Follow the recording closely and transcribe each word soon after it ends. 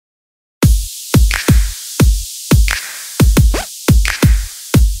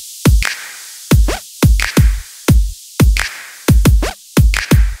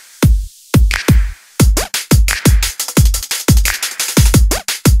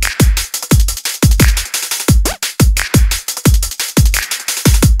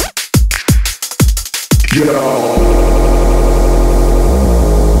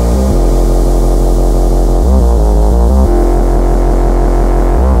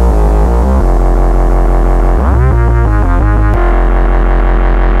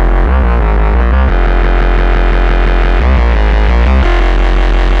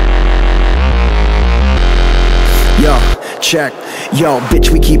Check, yo, bitch,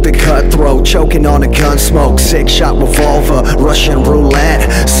 we keep it cutthroat, choking on a gun smoke, 6-shot revolver, Russian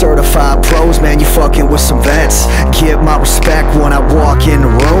roulette, certified pros, man, you fucking with some vets. Give my respect when I walk in the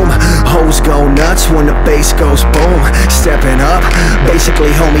room. Hoes go nuts when the bass goes boom. Stepping up,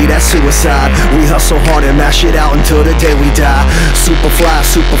 basically, homie, that's suicide. We hustle hard and mash it out until the day we die. Super fly,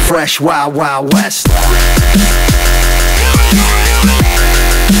 super fresh, wild, wild west.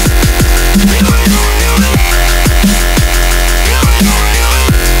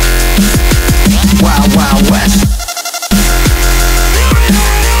 Wild, wild west.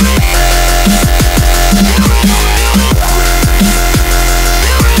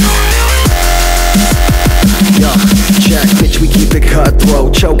 Yo, check, bitch, we keep it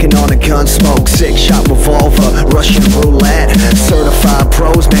cutthroat, choking on a gun smoke, 6-shot revolver, Russian roulette, certified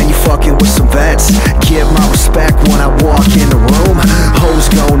pros, man, you fucking with some vets. Give my respect when I walk in the room. Hoes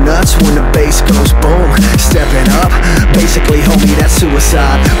go nuts when the bass goes boom. Stepping up, basically, homie, that's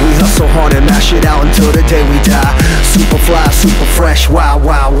suicide. We hustle hard and mash it out until the day we die. Super fly, super fresh, wild,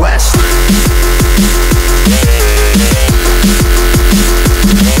 wild west.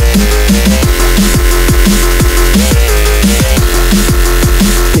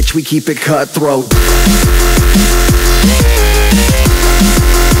 Bitch, we keep it cutthroat.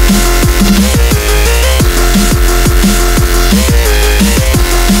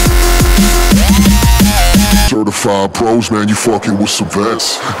 Certified pros, man, you fucking with some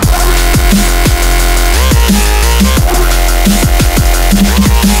vets.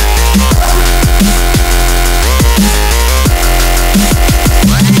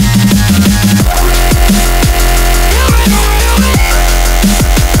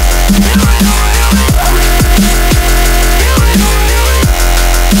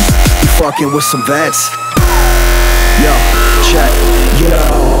 You fucking with some vets. Yo, check,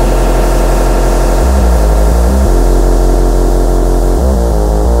 yo.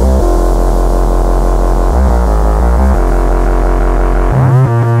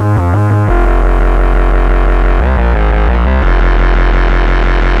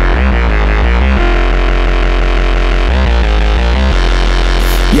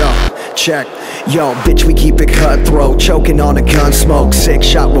 Check, yo, bitch, we keep it cutthroat, choking on a gun smoke,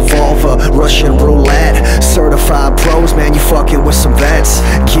 6-shot revolver, Russian roulette, certified pros, man, you fucking with some vets.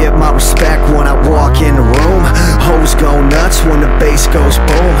 Give my respect when I walk in the room. Hoes go nuts when the bass goes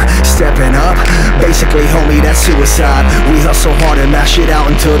boom. Stepping up, basically, homie, that's suicide. We hustle hard and mash it out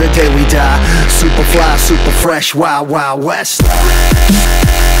until the day we die. Super fly, super fresh, wild, wild west.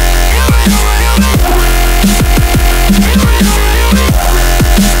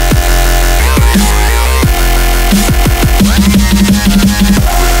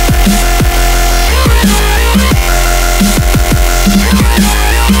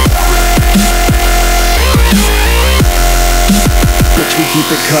 Bitch, we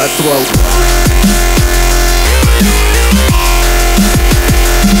keep it cutthroat. Bitch, we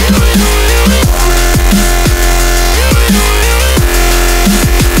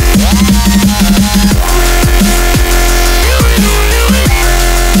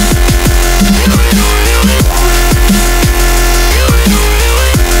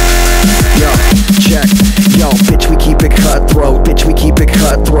keep it cutthroat. Bitch, we keep it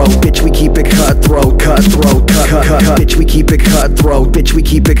cutthroat. Bitch, we keep it cutthroat. Cutthroat, cut. Bitch, we keep it cutthroat. Bitch, we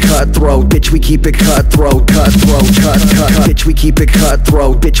keep it cutthroat. Bitch, we keep it cutthroat. Cutthroat, cut. Bitch, we keep it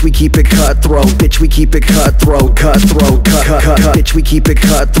cutthroat. Bitch, we keep it cutthroat. Bitch, we keep it cutthroat. Cutthroat, cut. Bitch, we keep it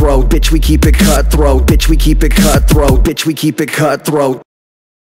cutthroat. Bitch, we keep it cutthroat. Bitch, we keep it cutthroat. Bitch, we keep it cutthroat.